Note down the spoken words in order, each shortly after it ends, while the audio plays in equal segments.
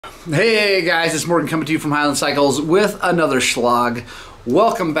Hey guys, it's Morgan coming to you from Highland Cycles with another Shlog.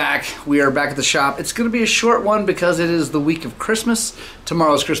 Welcome back. We are back at the shop. It's going to be a short one because it is the week of Christmas.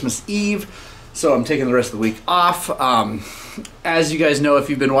 Tomorrow's Christmas Eve, so I'm taking the rest of the week off. As you guys know, if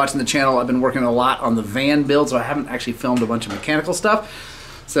you've been watching the channel, I've been working a lot on the van build, so I haven't actually filmed a bunch of mechanical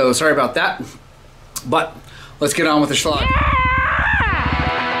stuff. So sorry about that, but let's get on with the Shlog.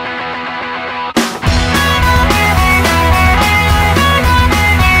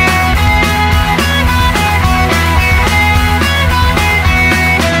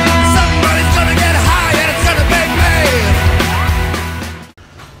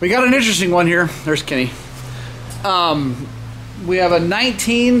 We got an interesting one here. There's Kenny. We have a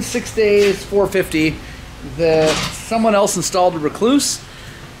 19 6 days 450 that someone else installed a Rekluse,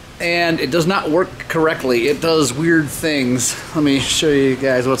 and it does not work correctly. It does weird things. Let me show you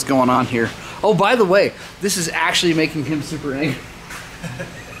guys what's going on here. Oh, by the way, this is actually making him super angry.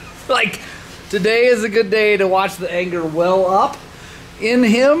 Like, today is a good day to watch the anger well up in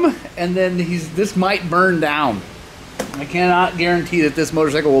him, and then this might burn down. I cannot guarantee that this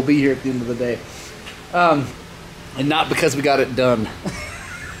motorcycle will be here at the end of the day. And not because we got it done.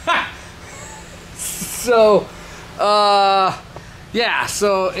 So, yeah,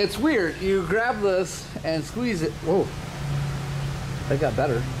 so it's weird. You grab this and squeeze it. Whoa, that got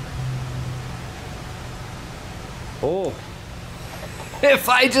better. Oh, if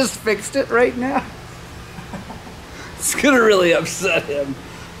I just fixed it right now, it's gonna really upset him.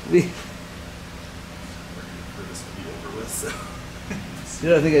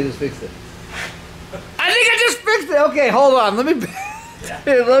 Dude, I think I just fixed it. I think I just fixed it. Okay, hold on. Let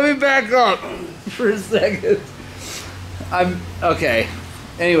me back up for a second. Okay.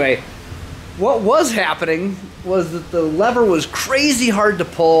 Anyway, what was happening was that the lever was crazy hard to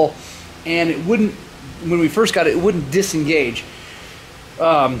pull, and it wouldn't. When we first got it, it wouldn't disengage.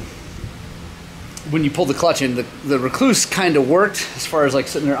 When you pulled the clutch in, the Rekluse kind of worked as far as like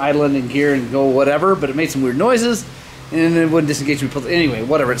sitting there idling in gear and go whatever, but it made some weird noises. And it wouldn't disengage. Anyway,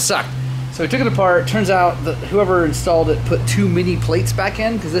 whatever, it sucked. So we took it apart. Turns out that whoever installed it put 2 mini plates back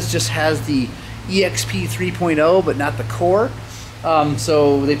in, because this just has the EXP 3.0 but not the core.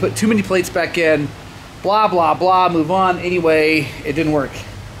 So they put 2 mini plates back in, blah blah blah, move on. Anyway, it didn't work.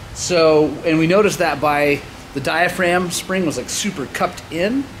 So, and we noticed that by the diaphragm spring was like super cupped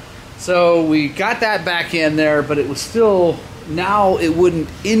in. So we got that back in there, but it was still, now it wouldn't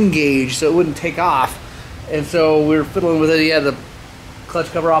engage, so it wouldn't take off. And so we were fiddling with it. He had the clutch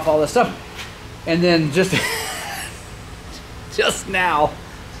cover off, all this stuff. And then just now,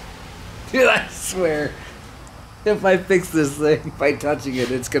 dude, I swear, if I fix this thing by touching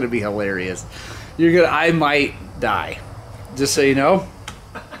it, it's gonna be hilarious. I might die. Just so you know.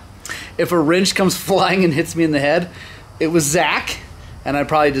 If a wrench comes flying and hits me in the head, it was Zach, and I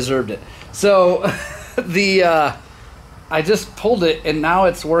probably deserved it. So I just pulled it, and now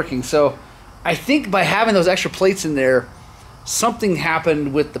it's working. So I think by having those extra plates in there, something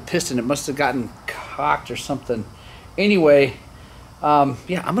happened with the piston. It must have gotten cocked or something. Anyway, yeah,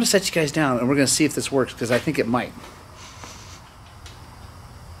 I'm going to set you guys down, and we're going to see if this works, because I think it might.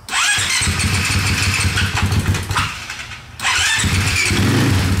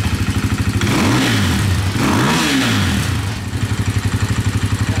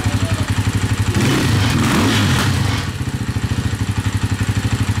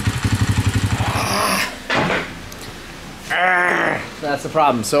 That's the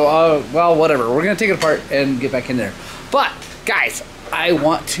problem. So, well, whatever. We're going to take it apart and get back in there. But, guys, I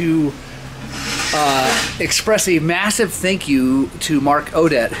want to express a massive thank you to Mark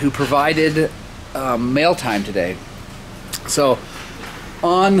Odette, who provided mail time today. So,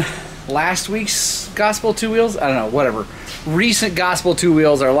 on last week's Gospel Two Wheels, I don't know, whatever, recent Gospel Two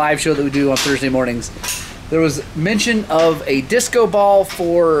Wheels, our live show that we do on Thursday mornings, there was mention of a disco ball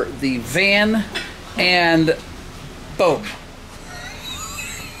for the van, and boom.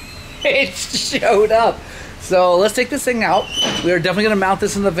 It showed up. So let's take this thing out. We are definitely going to mount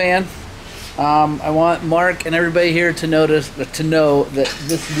this in the van. I want Mark and everybody here to know that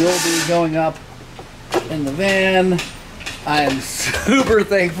this will be going up in the van. I am super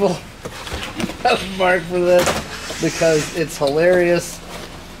thankful of Mark for this, because it's hilarious.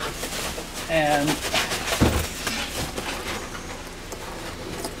 And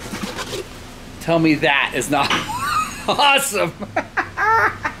tell me that is not awesome.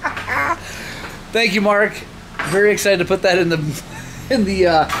 Thank you, Mark. Very excited to put that in the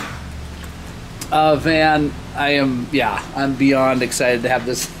van. I'm beyond excited to have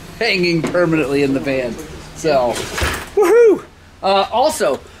this hanging permanently in the van. So, woohoo!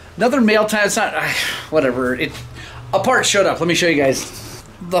 Also, another mail time. It's not whatever. A part showed up. Let me show you guys.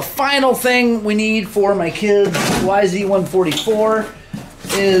 the final thing we need for my kid's YZ144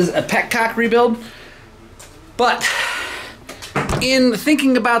 is a petcock rebuild. But in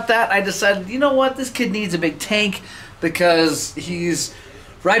thinking about that, I decided, you know what, this kid needs a big tank because he's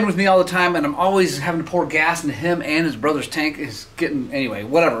riding with me all the time and I'm always having to pour gas into him and his brother's tank is getting, anyway,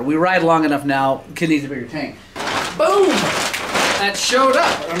 whatever. We ride long enough now, kid needs a bigger tank. Boom! That showed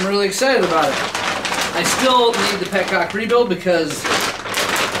up. I'm really excited about it. I still need the petcock rebuild because,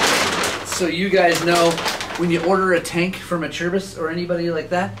 so you guys know, when you order a tank from a Cherbis or anybody like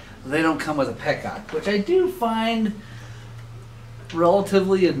that, they don't come with a petcock, which I do find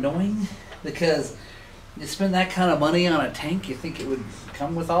relatively annoying because you spend that kind of money on a tank, you think it would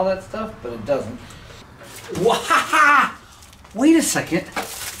come with all that stuff, but it doesn't. Wahaha! Wait a second.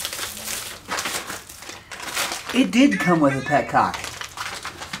 It did come with a petcock.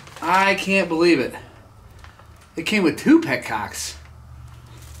 I can't believe it. It came with 2 petcocks.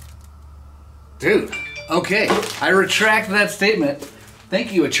 Dude, okay. I retract that statement.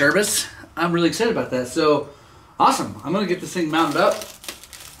 Thank you, Cherbis. I'm really excited about that. So, awesome. I'm going to get this thing mounted up.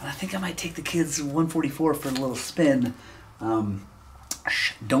 And I think I might take the kids 144 for a little spin.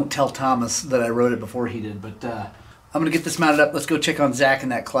 Don't tell Thomas that I wrote it before he did, but I'm going to get this mounted up. Let's go check on Zach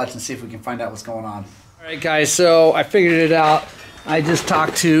and that clutch and see if we can find out what's going on. All right, guys, so I figured it out. I just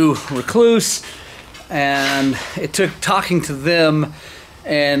talked to Rekluse, and it took talking to them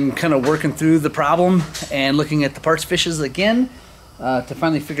and kind of working through the problem and looking at the parts fishes again to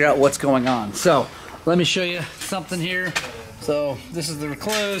finally figure out what's going on. So let me show you something here. So this is the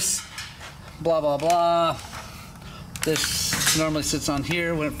Rekluse, blah, blah, blah. This normally sits on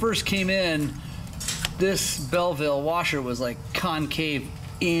here. When it first came in, this Belleville washer was like concave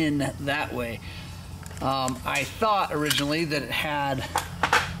in that way. I thought originally that it had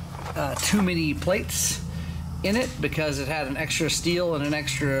too many plates in it because it had an extra steel and an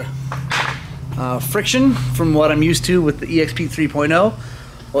extra friction from what I'm used to with the EXP 3.0.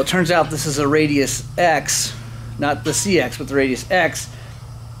 Well, it turns out this is a Radius X, not the CX, but the Radius X,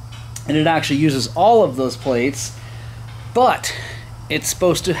 and it actually uses all of those plates, but it's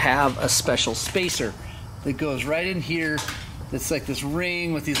supposed to have a special spacer that goes right in here. It's like this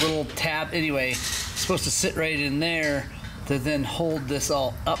ring with these little tab. Anyway, it's supposed to sit right in there to then hold this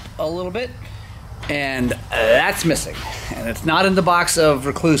all up a little bit, and that's missing. And it's not in the box of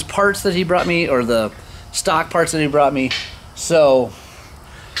Rekluse parts that he brought me, or the stock parts that he brought me. So,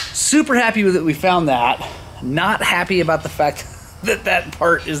 super happy with it. We found that. Not happy about the fact that that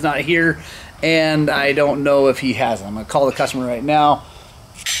part is not here, and I don't know if he has it. I'm gonna call the customer right now.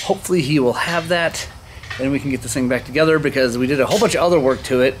 Hopefully he will have that, and we can get this thing back together because we did a whole bunch of other work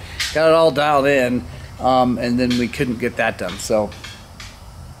to it, got it all dialed in, and then we couldn't get that done. So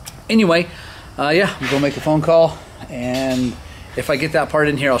anyway, yeah, we'll go make a phone call, and if I get that part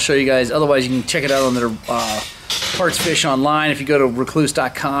in here, I'll show you guys. Otherwise, you can check it out on their parts fish online. If you go to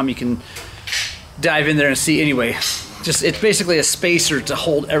rekluse.com, you can dive in there and see. Anyway, just it's basically a spacer to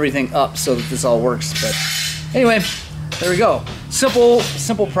hold everything up so that this all works. But anyway, there we go. Simple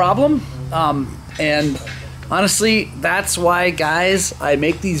problem. And honestly, that's why, guys, I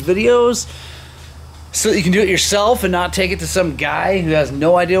make these videos so that you can do it yourself and not take it to some guy who has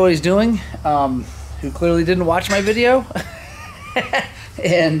no idea what he's doing, who clearly didn't watch my video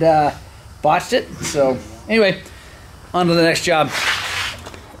and botched it. So anyway, on to the next job.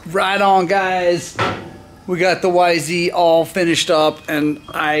 Right on, guys. We got the YZ all finished up, and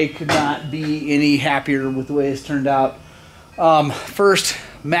I could not be any happier with the way it's turned out. First,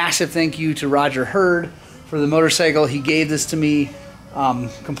 massive thank you to Roger Hurd for the motorcycle. He gave this to me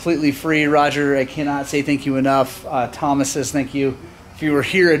completely free. Roger, I cannot say thank you enough. Thomas says thank you. If you were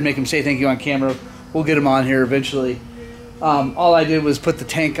here, I'd make him say thank you on camera. We'll get him on here eventually. All I did was put the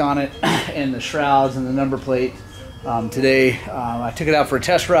tank on it and the shrouds and the number plate. Today, I took it out for a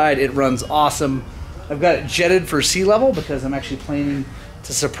test ride. It runs awesome. I've got it jetted for sea level because I'm actually planning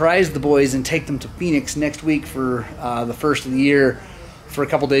to surprise the boys and take them to Phoenix next week for the first of the year for a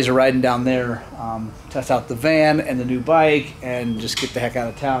couple days of riding down there, test out the van and the new bike, and just get the heck out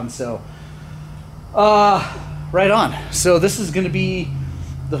of town. So, right on. So this is going to be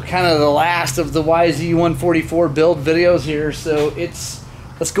the kind of the last of the YZ144 build videos here. So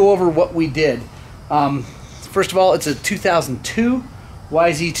let's go over what we did. First of all, it's a 2002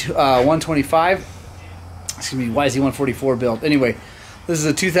 YZ125. Excuse me, YZ144 build. Anyway, this is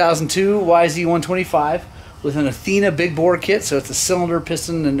a 2002 YZ125 with an Athena big bore kit, so it's a cylinder,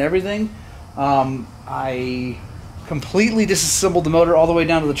 piston, and everything. I completely disassembled the motor all the way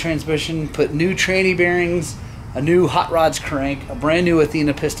down to the transmission, put new tranny bearings, a new hot rods crank, a brand new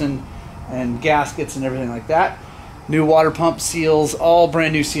Athena piston, and gaskets and everything like that. new water pump seals, all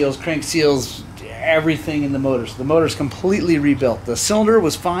brand new seals, crank seals, everything in the motor. So the motor's completely rebuilt. The cylinder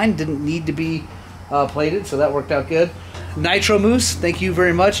was fine, didn't need to be plated, so that worked out good. Nitro Mousse, thank you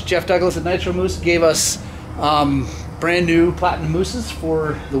very much. Jeff Douglas at Nitro Mousse gave us brand new platinum mousses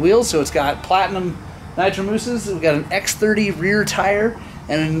for the wheels. So it's got platinum Nitro Mousses. We've got an X30 rear tire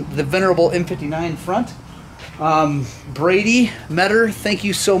and the venerable M59 front. Brady Metter, thank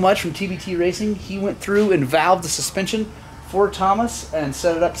you so much, from TBT Racing. He went through and valved the suspension for Thomas and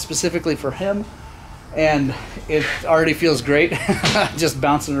set it up specifically for him. And it already feels great, just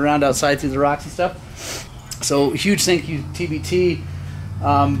bouncing around outside through the rocks and stuff. So huge thank you, TBT.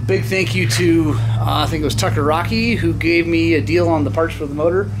 Big thank you to, I think it was Tucker Rocky, who gave me a deal on the parts for the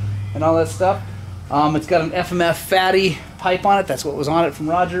motor and all that stuff. It's got an FMF fatty pipe on it. That's what was on it from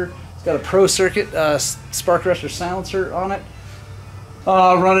Roger. It's got a Pro Circuit spark arrestor silencer on it.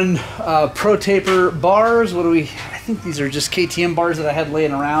 Running Pro Taper bars. What do we, I think these are just KTM bars that I had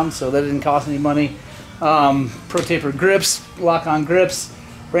laying around, so that didn't cost any money. Pro Taper grips, lock-on grips,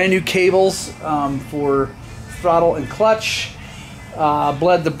 brand new cables for throttle and clutch,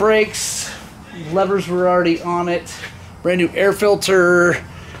 bled the brakes, levers were already on it, brand new air filter.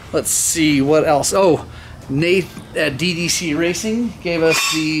 Let's see what else. Oh, Nate at DDC Racing gave us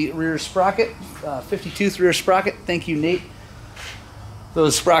the rear sprocket, 50-tooth rear sprocket. Thank you, Nate.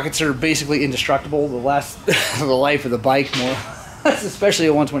 Those sprockets are basically indestructible. The last the life of the bike, more especially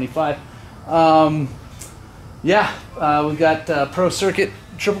a 125. Yeah, we've got Pro Circuit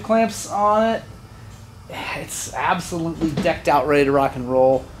triple clamps on it. It's absolutely decked out, ready to rock and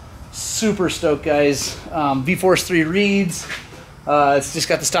roll. Super stoked, guys. V-Force 3 reeds. It's just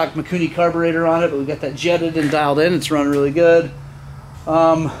got the stock Mikuni carburetor on it, but we got that jetted and dialed in. It's running really good.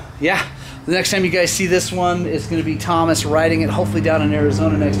 Yeah, the next time you guys see this one, it's going to be Thomas riding it, hopefully down in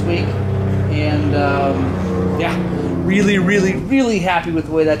Arizona next week. And yeah, really, really, really happy with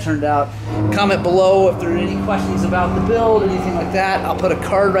the way that turned out. Comment below if there are any questions about the build, anything like that. I'll put a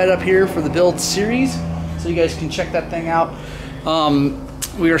card right up here for the build series, so you guys can check that thing out.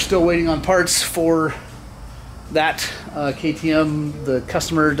 We are still waiting on parts for that KTM. The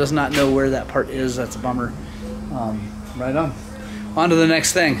customer does not know where that part is. That's a bummer. Right on. On to the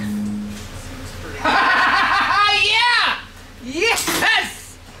next thing. Yeah!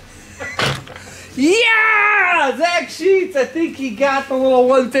 Yes! Yeah! Zach Sheets, I think he got the little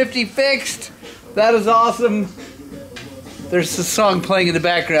 150 fixed. That is awesome. There's a song playing in the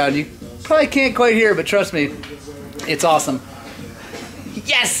background. You probably can't quite hear it, but trust me, it's awesome.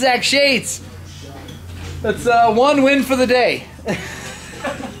 Yes, Zach Sheets! That's one win for the day.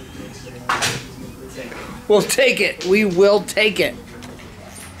 We'll take it. We will take it.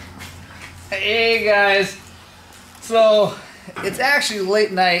 Hey guys. So it's actually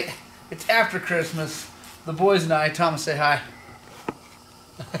late night. It's after Christmas. The boys and I, Thomas, say hi.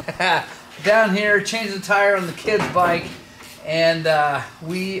 Down here, changing the tire on the kid's bike, and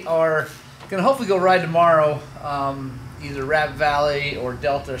we are gonna hopefully go ride tomorrow, either Rabbit Valley or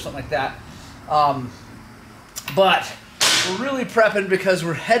Delta or something like that. But we're really prepping because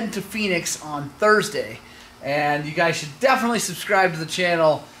we're heading to Phoenix on Thursday, and you guys should definitely subscribe to the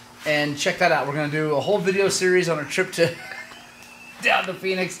channel and check that out. We're going to do a whole video series on our trip to down to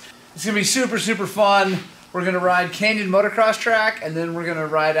Phoenix. It's going to be super, super fun. We're going to ride Canyon Motocross Track, and then we're going to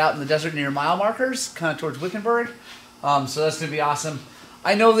ride out in the desert near mile markers, kind of towards Wickenburg. So that's going to be awesome.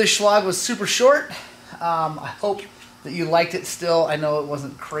 I know this Shlog was super short. I hope that you liked it still. I know it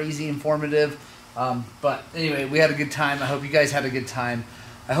wasn't crazy informative. But anyway, we had a good time. I hope you guys had a good time.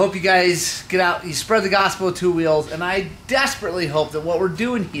 I hope you guys get out, you spread the gospel of two wheels, and I desperately hope that what we're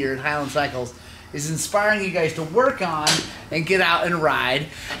doing here at Highland Cycles is inspiring you guys to work on and get out and ride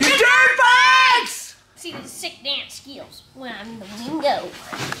your dirt bikes! See the sick dance skills when I'm in the window.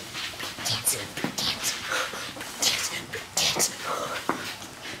 Dance